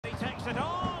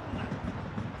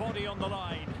body on the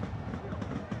line.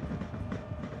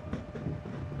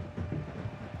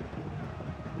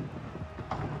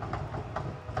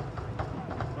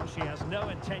 Well, she has no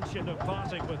intention of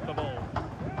parting with the ball.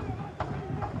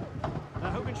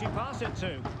 Now, who can she pass it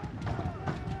to?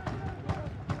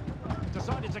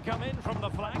 Decided to come in from the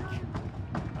flank.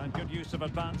 And good use of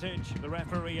advantage. The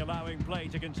referee allowing play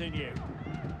to continue.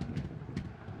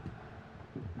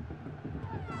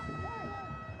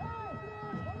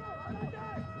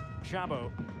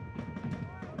 Chabot.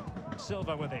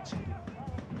 Silva with it.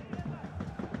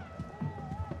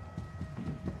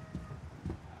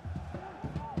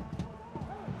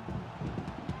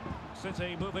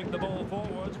 City moving the ball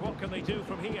forwards. What can they do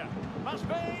from here? Must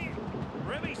be!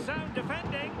 Really sound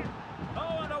defending.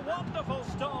 Oh, and a wonderful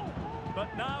stop.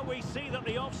 But now we see that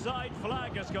the offside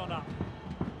flag has gone up.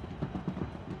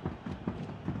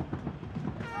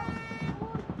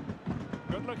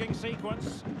 Good-looking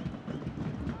sequence.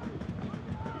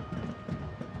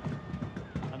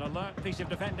 An alert piece of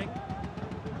defending.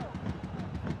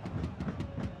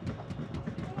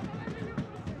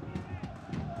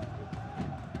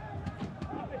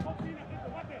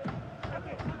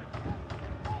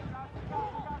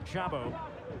 Chabot.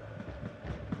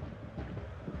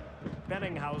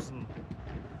 Bellinghausen.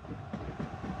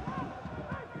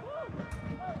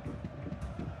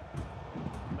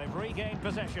 They've regained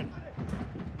possession.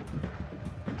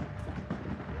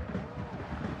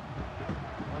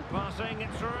 And passing it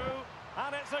through.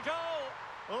 And it's a goal!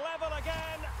 Level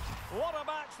again! What a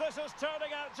match this is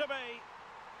turning out to be!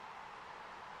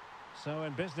 So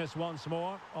in business once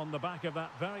more, on the back of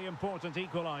that very important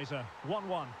equaliser.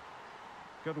 1-1.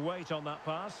 Good weight on that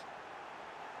pass.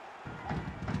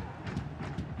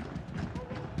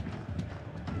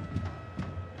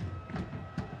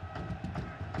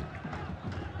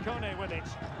 Kone with it.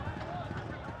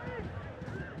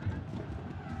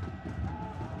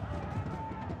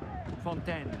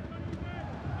 Fontaine.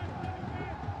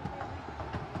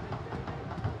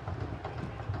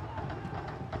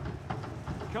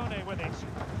 Kone with it.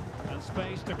 And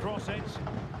space to cross it.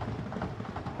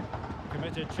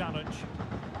 Committed challenge.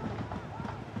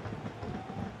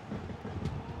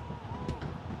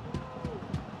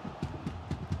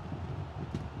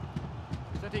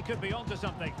 City could be onto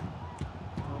something.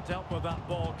 Dealt with that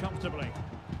ball comfortably.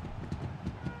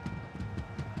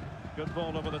 Good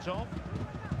ball over the top.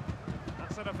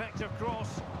 That's an effective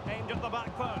cross aimed at the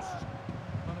back post.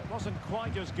 But it wasn't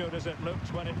quite as good as it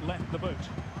looked when it left the boot.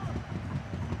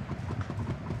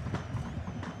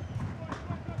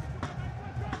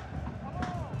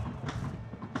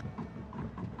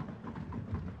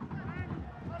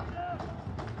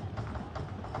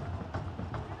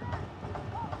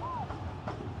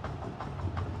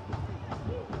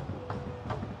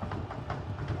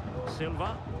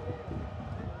 Silva.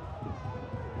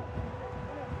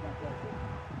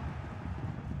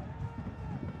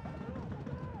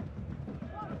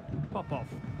 Popov.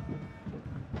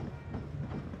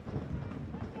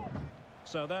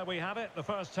 So there we have it. The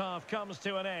first half comes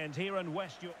to an end here in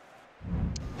West York.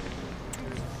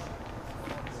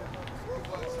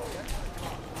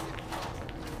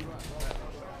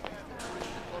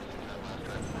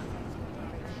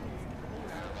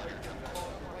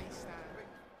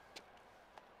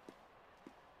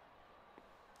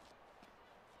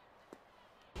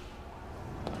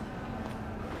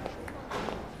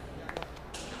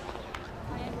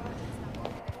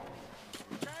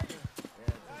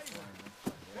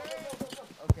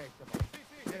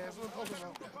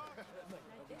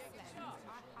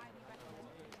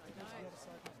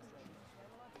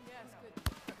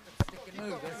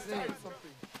 Move, that's it.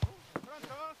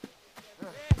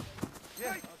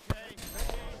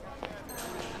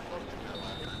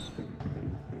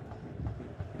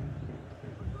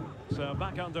 So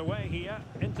back underway here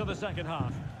into the second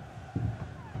half.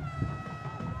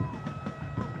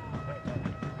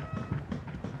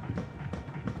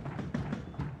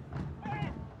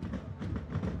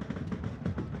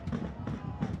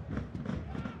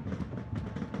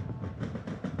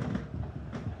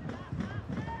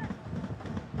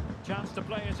 Chance to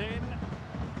play it in.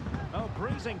 Oh,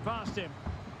 breezing past him.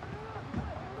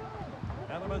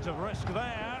 Element of risk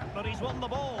there, but he's won the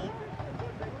ball.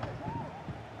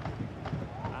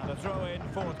 And a throw-in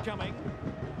forthcoming.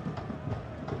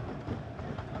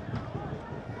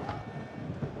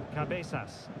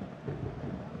 Cabezas.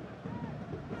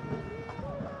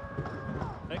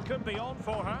 It could be on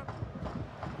for her.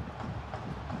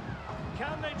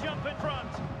 Can they jump in front?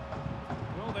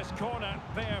 Will this corner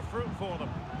bear fruit for them?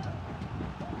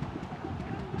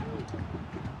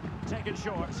 Taken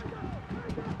short.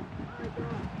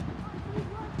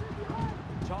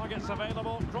 Target. targets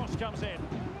available, cross comes in.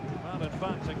 Well, in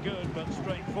fact, a good but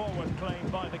straightforward claim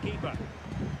by the keeper.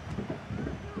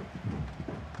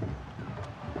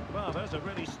 Well, there's a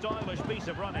really stylish piece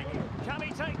of running. Can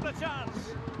he take the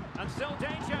chance? And still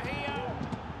danger here.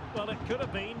 Well, it could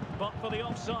have been, but for the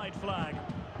offside flag.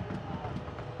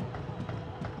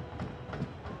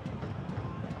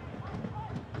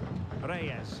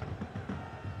 Reyes.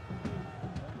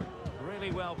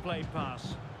 Really well played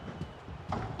pass.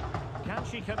 Can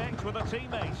she connect with a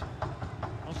teammate?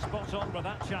 Well, spot on with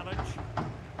that challenge.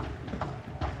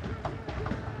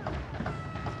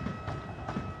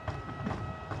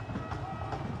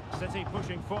 City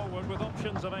pushing forward with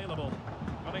options available.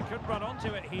 But he could run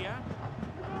onto it here.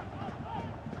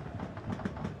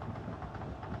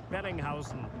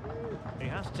 Bellinghausen. He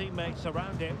has teammates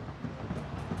around him.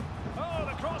 Oh,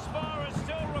 the crossbar is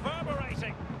still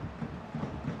reverberating.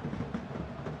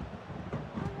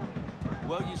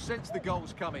 Well, you sense the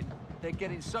goal's coming. They're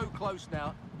getting so close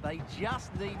now. They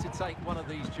just need to take one of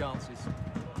these chances.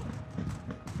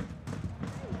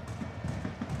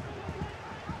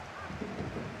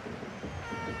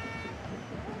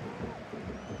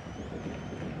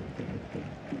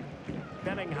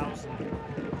 Bellinghausen.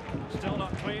 Still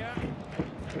not clear.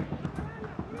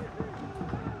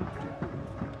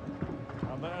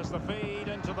 And there's the feed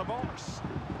into the box.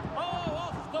 Oh,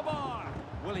 off the bar.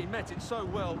 Well, he met it so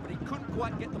well, but he couldn't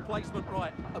quite get the placement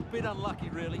right. A bit unlucky,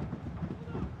 really.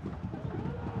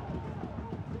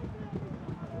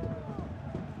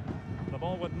 The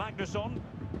ball with Magnusson.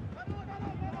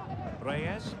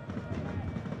 Reyes.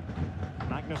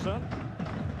 Magnusson.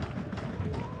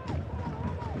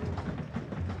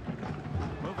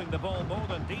 Moving the ball more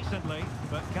than decently,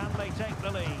 but can they take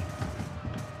the lead?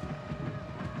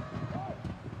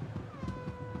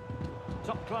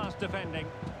 Top-class defending.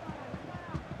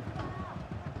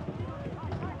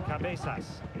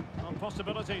 Cabezas. On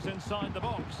possibilities inside the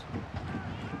box.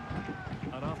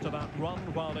 And after that run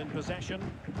while in possession,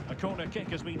 a corner kick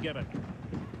has been given.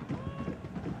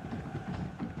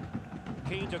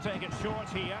 Keen to take it short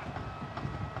here.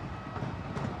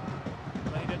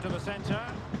 Played into the centre.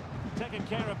 Taking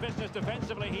care of business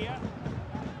defensively here.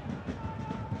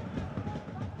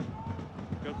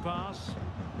 Good pass.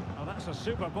 Oh, that's a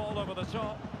super ball over the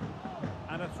top.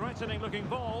 And a threatening looking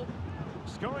ball.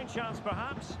 Scoring chance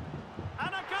perhaps. And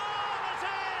a goal it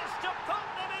is to put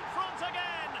them in front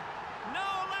again.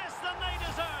 No less than they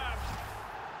deserved.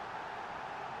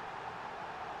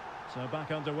 So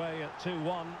back underway at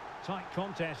 2-1. Tight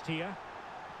contest here.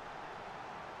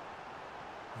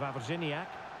 Wawrzyniak.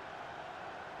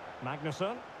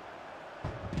 Magnusson.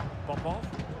 Popov.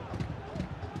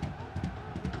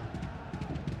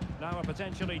 Now a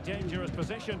potentially dangerous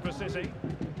position for City.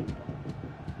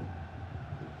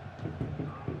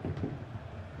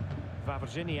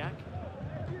 Wawrzyniak.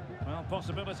 Well,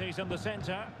 possibilities in the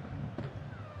centre.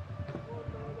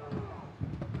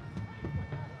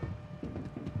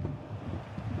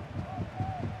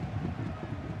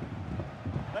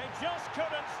 They just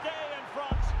couldn't stay in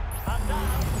front. And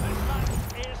now this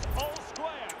match is all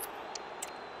square.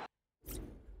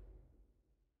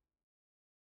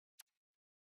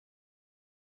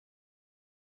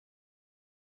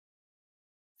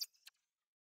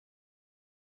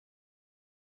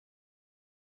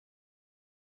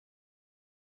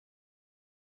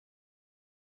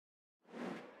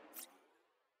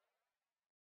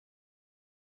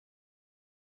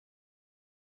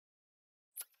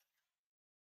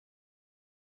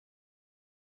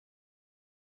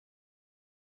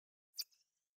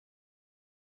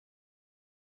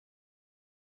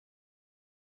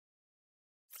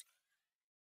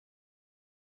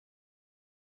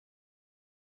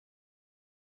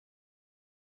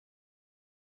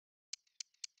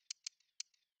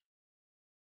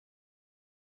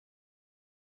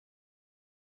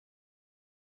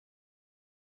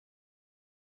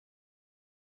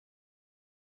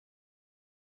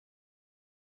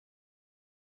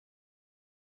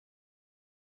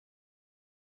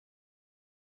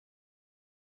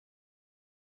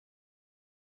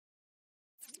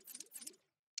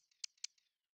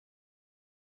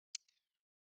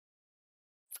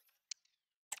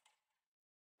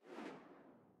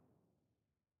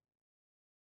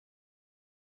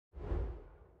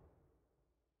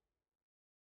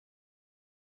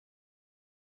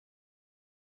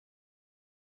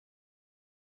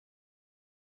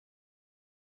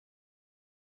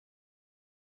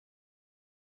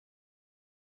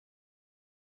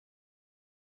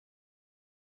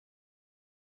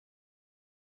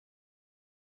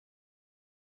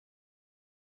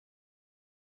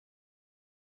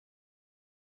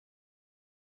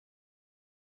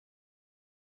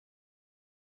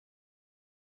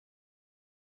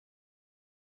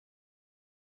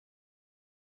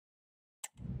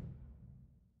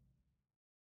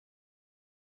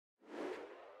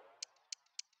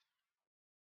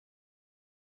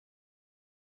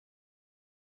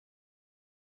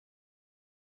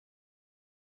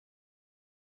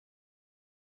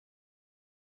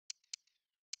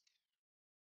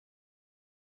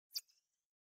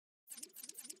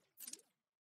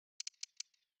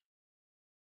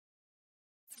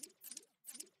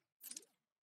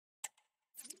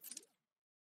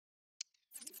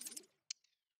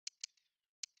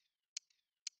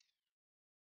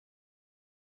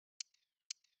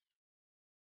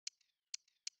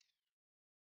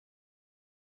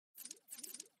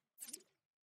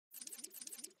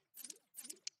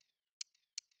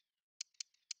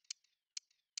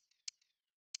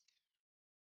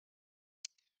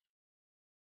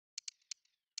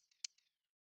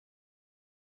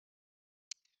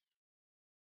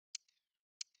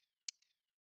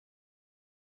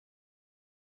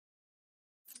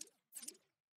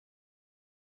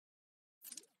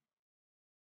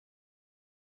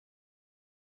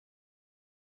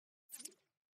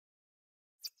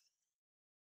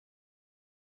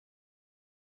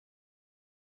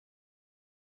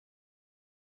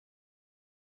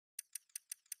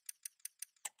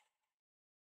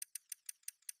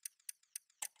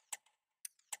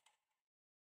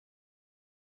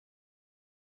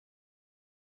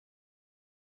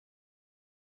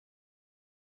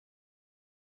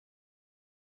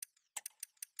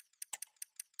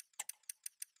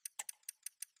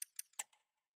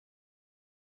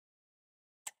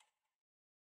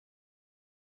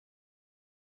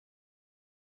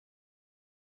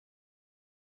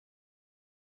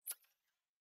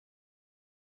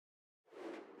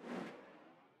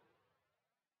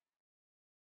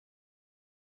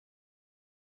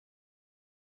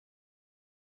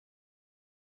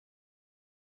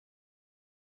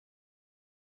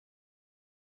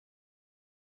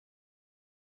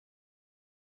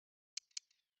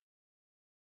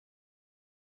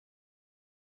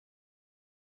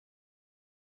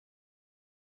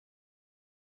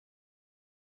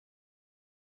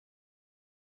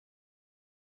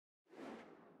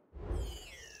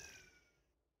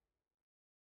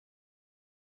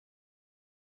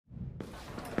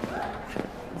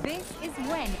 This is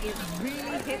when it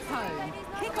really hits home.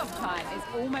 Kick-off time is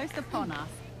almost upon us.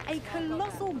 A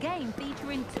colossal game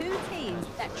featuring two teams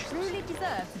that truly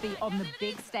deserve to be on the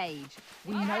big stage.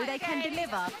 We know they can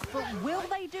deliver, but will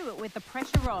they do it with the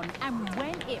pressure on and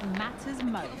when it matters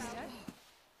most?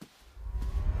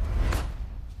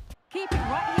 Keep it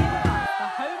right here with us, the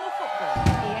home of football,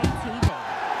 EA TV.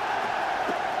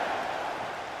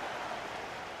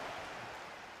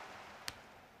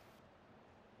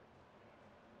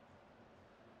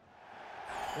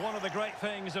 One of the great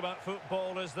things about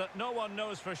football is that no one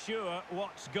knows for sure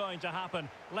what's going to happen.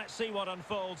 Let's see what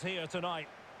unfolds here tonight.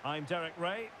 I'm Derek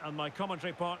Ray, and my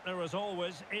commentary partner, as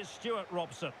always, is Stuart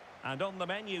Robson. And on the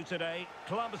menu today,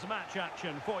 clubs match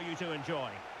action for you to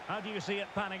enjoy. How do you see it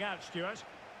panning out, Stuart?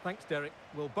 Thanks, Derek.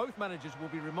 Well, both managers will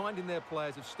be reminding their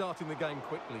players of starting the game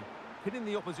quickly, hitting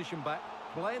the opposition back,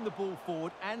 playing the ball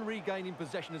forward and regaining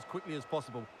possession as quickly as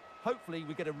possible. Hopefully,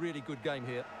 we get a really good game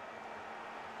here.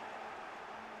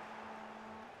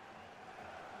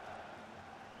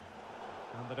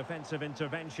 And the defensive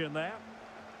intervention there.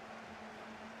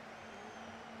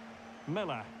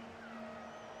 Miller.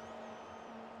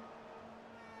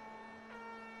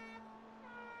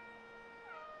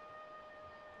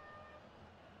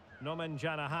 Noman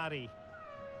Janahari.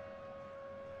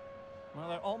 Well,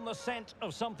 they're on the scent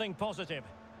of something positive.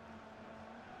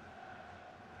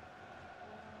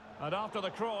 And after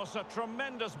the cross, a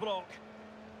tremendous block.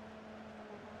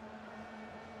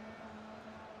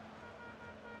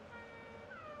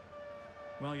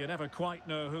 Well, you never quite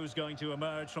know who's going to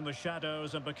emerge from the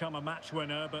shadows and become a match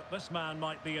winner, but this man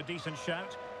might be a decent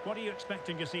shout. What are you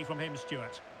expecting to see from him,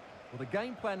 Stuart? Well, the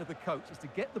game plan of the coach is to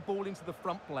get the ball into the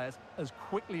front players as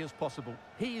quickly as possible.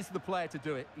 He is the player to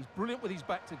do it. He's brilliant with his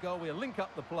back to goal. He'll link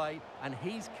up the play, and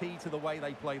he's key to the way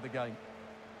they play the game.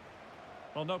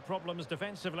 Well, no problems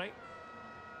defensively.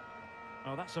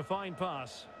 Oh, that's a fine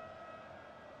pass.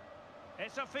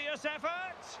 It's a fierce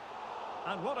effort.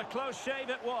 And what a close shave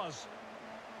it was.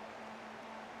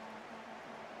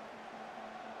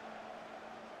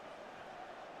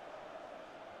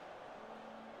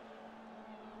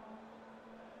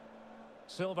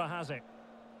 Silva has it.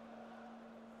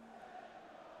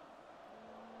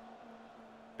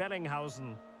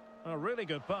 Bellinghausen. A really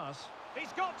good pass.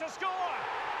 He's got to score!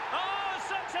 Oh,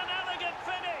 such an elegant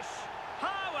finish!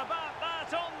 How about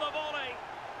that on the volley?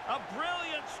 A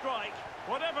brilliant strike,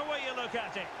 whatever way you look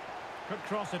at it. Could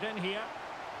cross it in here.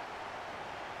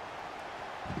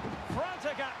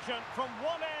 Frantic action from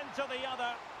one end to the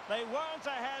other. They weren't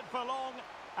ahead for long,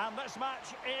 and this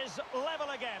match is level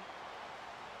again.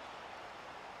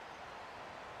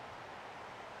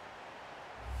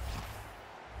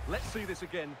 Let's see this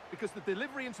again, because the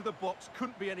delivery into the box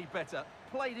couldn't be any better.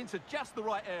 Played into just the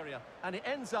right area, and it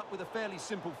ends up with a fairly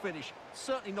simple finish.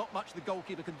 Certainly not much the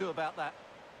goalkeeper can do about that.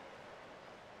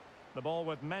 The ball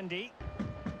with Mendy.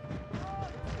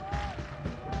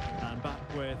 And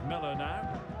back with Miller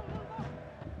now.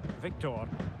 Victor.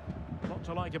 What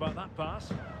to like about that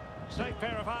pass. Safe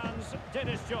pair of hands, did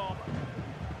his job.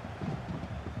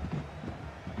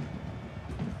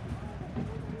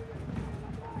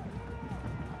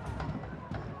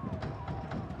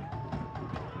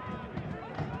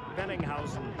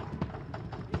 Bellinghausen.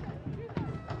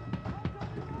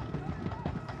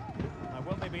 Now,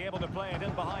 will they be able to play it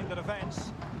in behind the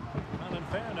defence? Well, in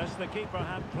fairness, the keeper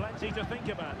had plenty to think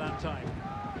about that time.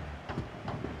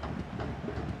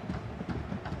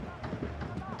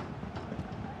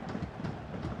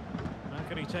 How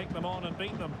can he take them on and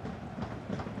beat them?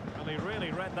 Well, he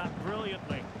really read that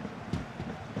brilliantly.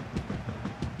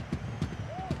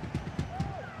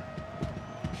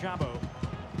 Chabot.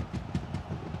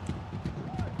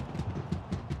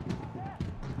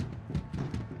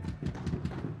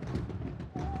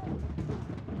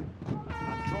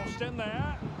 In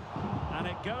there, and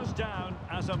it goes down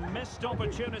as a missed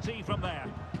opportunity from there.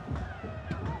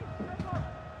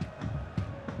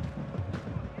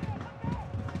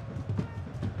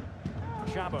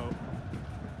 Chabot.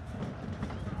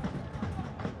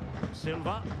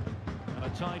 Silva, and a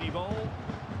tidy ball.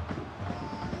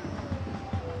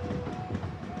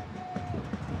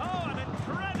 Oh, an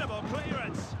incredible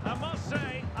clearance. I must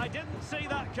say, I didn't see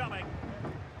that coming.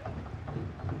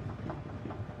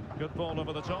 Good ball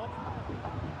over the top.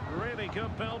 Really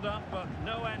good build-up, but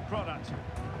no end product.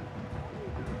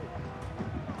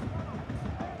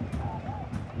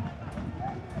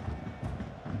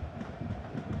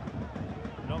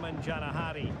 Noman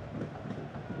Janahari.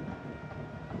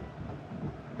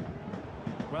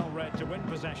 Well read to win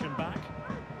possession back.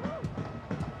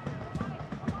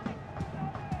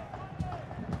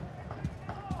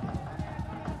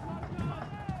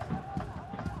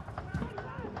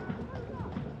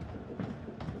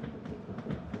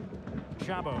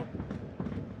 Chabot.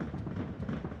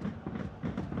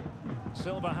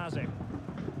 Silva has it.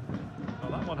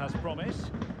 Well, that one has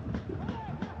promise.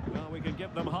 Well, we can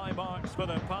give them high marks for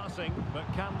their passing, but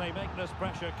can they make this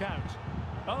pressure count?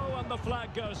 Oh, and the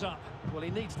flag goes up. Well,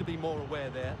 he needs to be more aware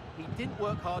there. He didn't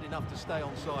work hard enough to stay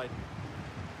onside.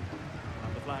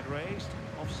 And the flag raised.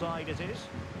 Offside it is.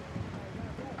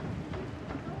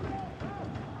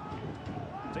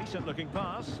 Decent looking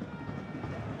pass.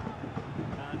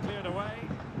 And cleared away.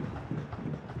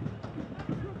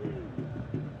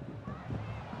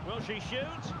 Will she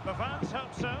shoot? The fans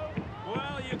hope so.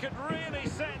 Well, you could really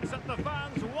sense that the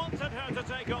fans wanted her to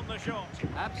take on the shot.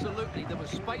 Absolutely, there was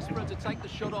space for her to take the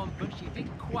shot on, but she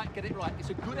didn't quite get it right. It's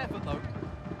a good effort, though.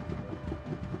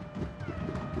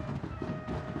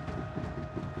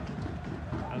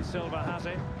 And Silva has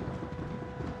it.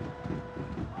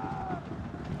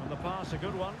 And the pass, a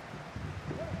good one.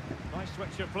 Nice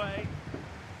switch of play.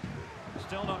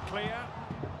 Still not clear.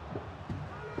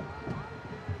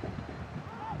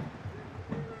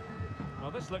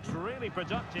 Well, this looks really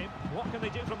productive. What can they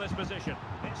do from this position?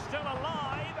 It's still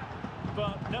alive,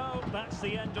 but no, that's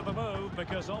the end of the move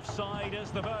because offside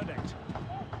is the verdict.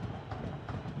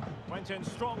 Went in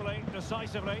strongly,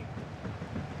 decisively.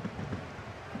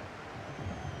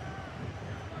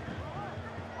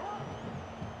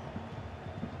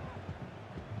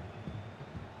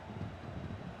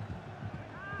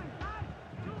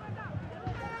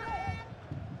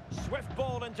 Swift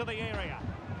ball into the area.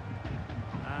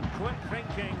 And quick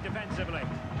thinking defensively.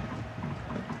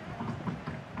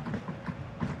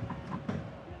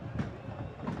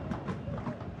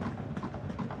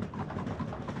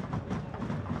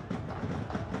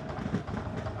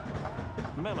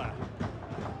 Miller.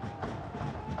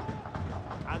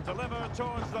 And deliver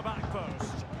towards the back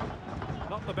post.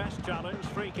 Not the best challenge,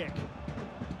 free kick.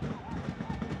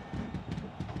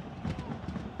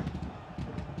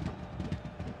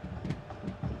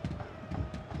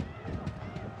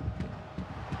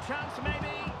 Chance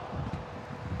maybe.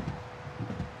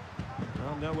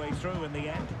 Well, no way through in the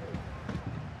end.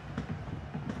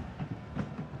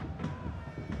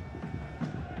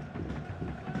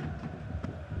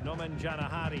 Noman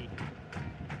Janahari.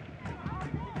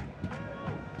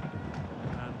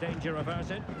 And danger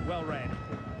averted, well read.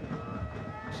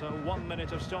 So 1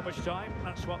 minute of stoppage time,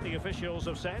 that's what the officials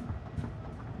have said.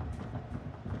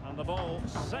 And the ball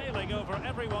sailing over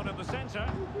everyone in the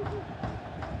centre.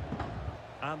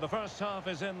 And the first half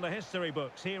is in the history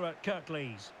books here at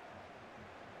Kirklees.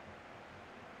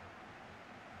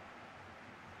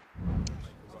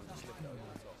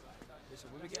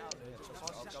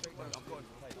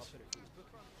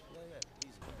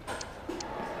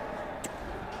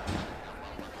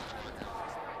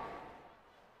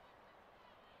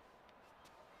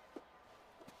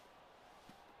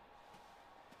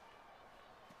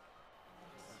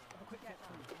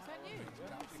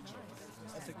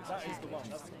 That is the one.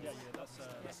 That's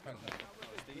kind of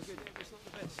it's not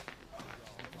the best.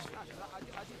 I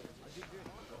did do it.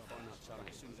 Find that challenge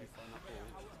as soon as you find that ball.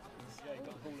 Yeah, you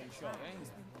got the ball in shot.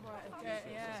 Right,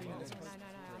 yeah. No.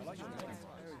 I like your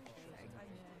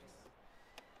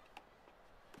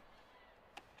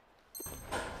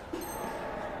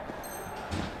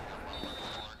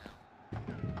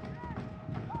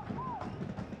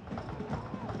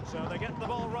So they get the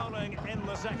ball rolling in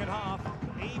the second half.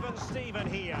 Even Steven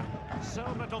here. So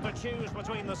little to choose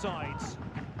between the sides.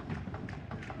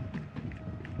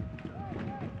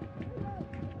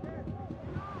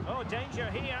 Oh, danger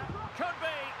here. Could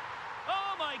be.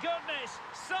 Oh, my goodness.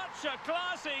 Such a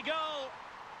classy goal.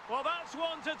 Well, that's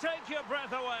one to take your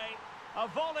breath away. A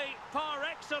volley par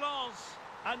excellence.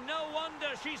 And no wonder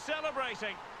she's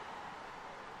celebrating.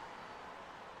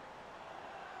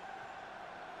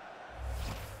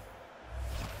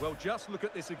 Well, just look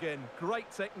at this again. Great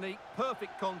technique,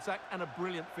 perfect contact, and a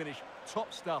brilliant finish.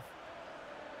 Top stuff.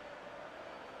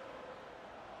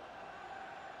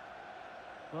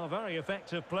 Well, very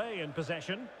effective play in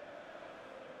possession.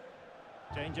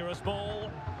 Dangerous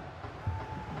ball.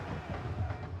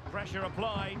 Pressure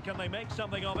applied. Can they make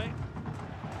something of it?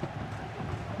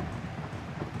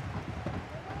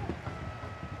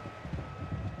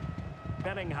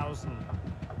 Bellinghausen.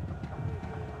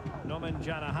 Noman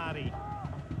Janahari.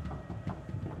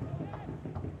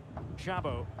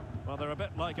 Chabot. Well, they're a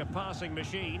bit like a passing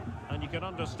machine, and you can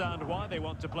understand why they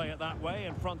want to play it that way,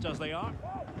 in front as they are.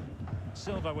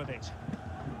 Silva with it.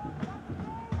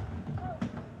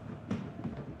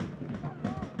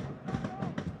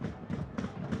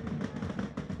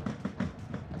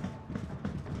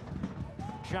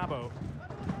 Chabot.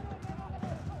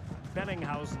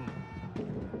 Bellinghausen.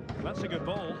 That's a good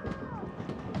ball.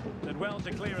 Did well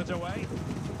to clear it away.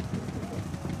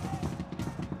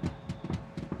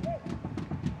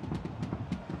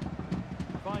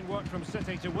 Fine work from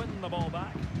City to win the ball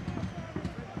back.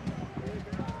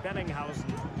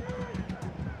 Bellinghausen.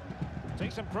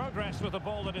 Takes some progress with the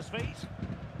ball at his feet.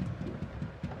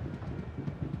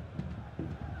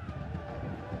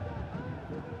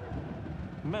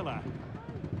 Miller.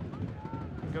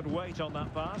 Good weight on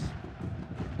that pass.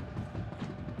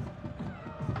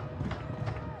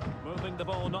 Moving the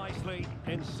ball nicely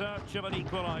in search of an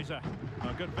equaliser.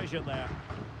 Oh, good vision there.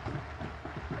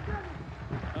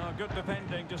 Oh, good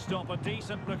defending to stop a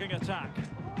decent-looking attack.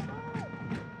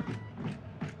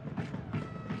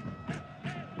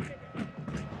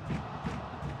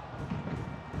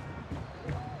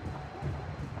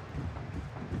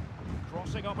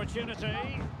 Crossing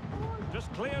opportunity.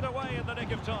 Just cleared away in the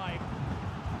nick of time.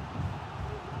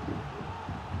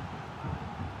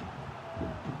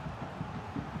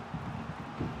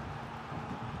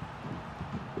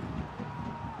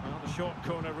 Well, the short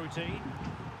corner routine.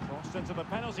 Crossed into the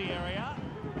penalty area.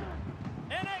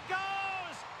 In it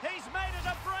goes! He's made it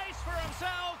a brace for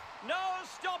himself. No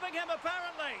stopping him,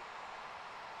 apparently.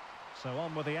 So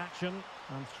on with the action.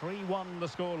 And 3-1 the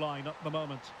scoreline at the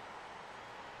moment.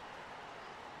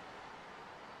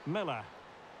 Miller.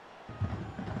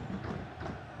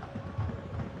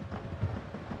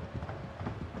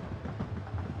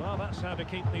 Well, that's how to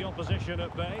keep the opposition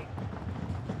at bay.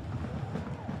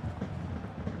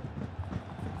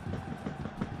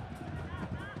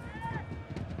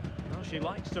 Well, she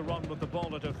likes to run with the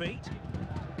ball at her feet.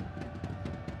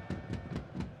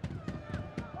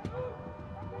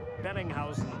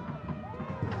 Bellinghausen.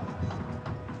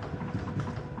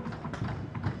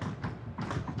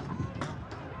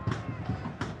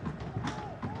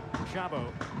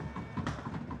 Chabot.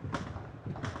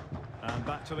 And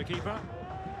back to the keeper.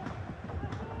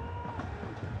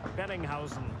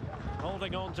 Bellinghausen.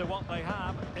 Holding on to what they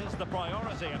have is the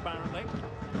priority, apparently.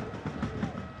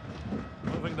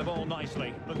 Moving the ball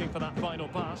nicely, looking for that final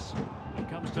pass. It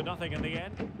comes to nothing in the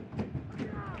end.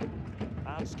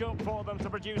 And scope for them to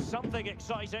produce something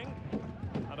exciting.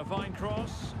 And a fine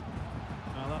cross.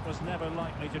 Now that was never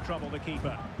likely to trouble the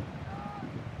keeper.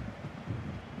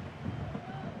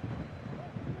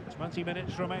 20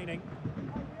 minutes remaining.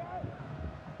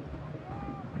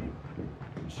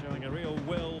 Showing a real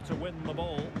will to win the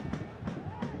ball.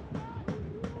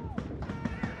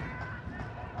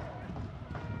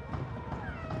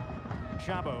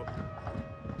 Chabot.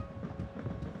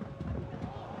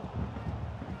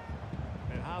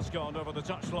 It has gone over the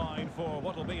touchline for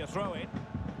what will be a throw-in.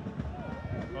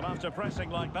 Well, after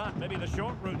pressing like that, maybe the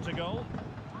short route to goal.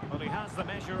 But he has the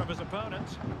measure of his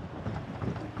opponent.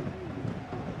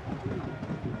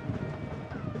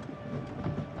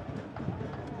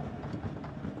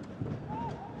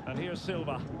 And here's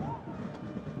Silva.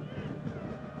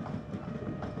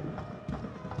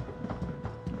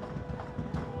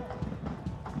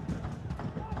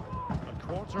 A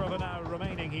quarter of an hour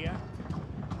remaining here.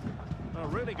 A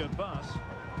really good pass.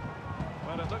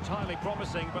 Well, it looked highly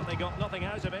promising, but they got nothing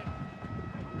out of it.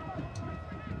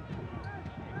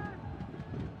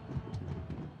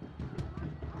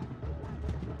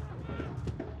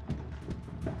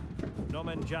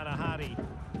 Noman Janahari.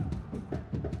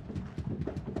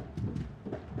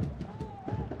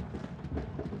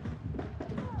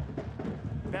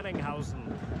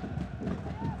 Bellinghausen.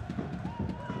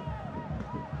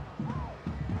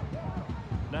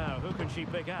 Now, who can she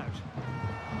pick out?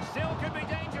 Still could be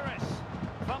dangerous.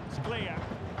 Bumped clear.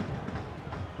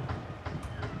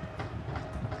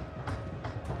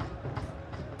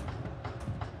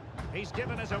 He's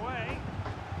given us away.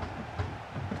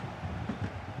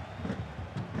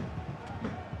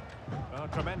 Oh,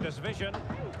 tremendous vision.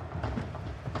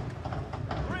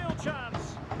 Real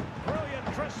chance. Brilliant,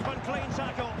 crisp and clean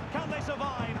tackle. Can they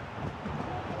survive?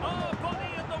 Oh,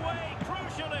 body in the way,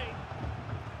 crucially.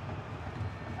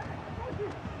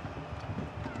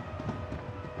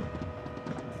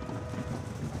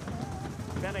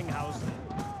 Bellinghausen.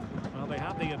 Well, they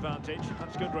have the advantage.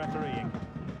 That's good refereeing.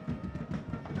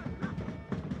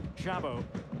 Chabot.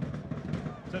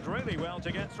 Did really well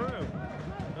to get through.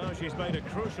 Oh, she's made a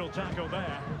crucial tackle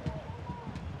there.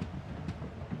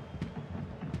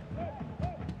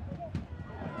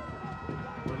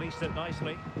 Released it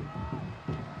nicely.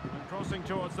 And crossing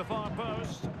towards the far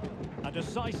post. A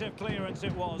decisive clearance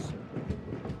it was.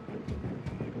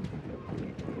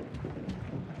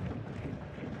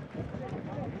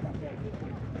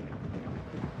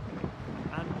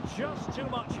 And just too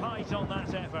much height on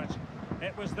that effort.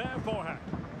 It was there for her.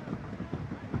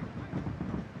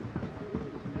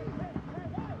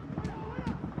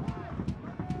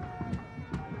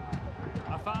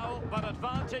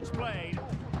 played.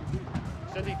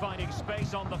 City finding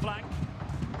space on the flank.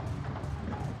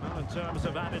 Well, in terms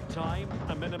of added time,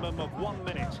 a minimum of 1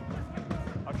 minute.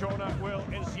 A corner will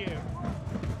ensue.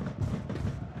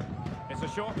 It's a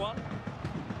short one.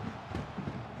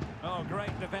 Oh,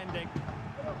 great defending.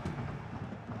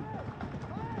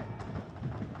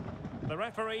 The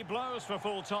referee blows for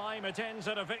full time. It ends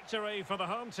at a victory for the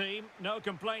home team. No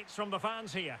complaints from the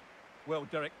fans here. Well,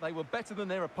 Derek, they were better than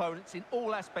their opponents in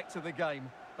all aspects of the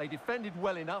game. They defended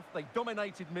well enough, they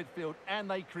dominated midfield, and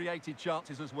they created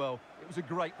chances as well. It was a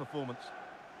great performance.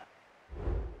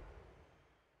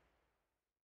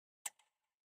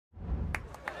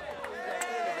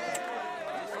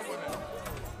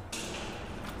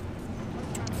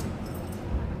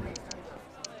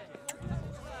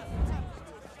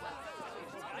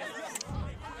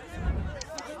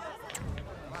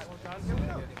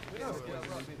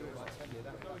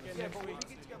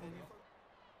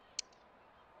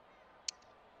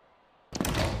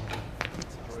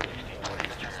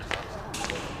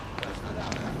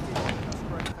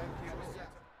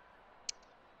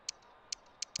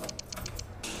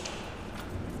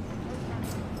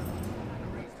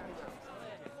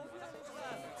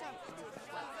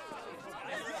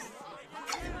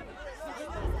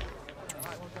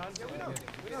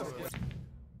 We know.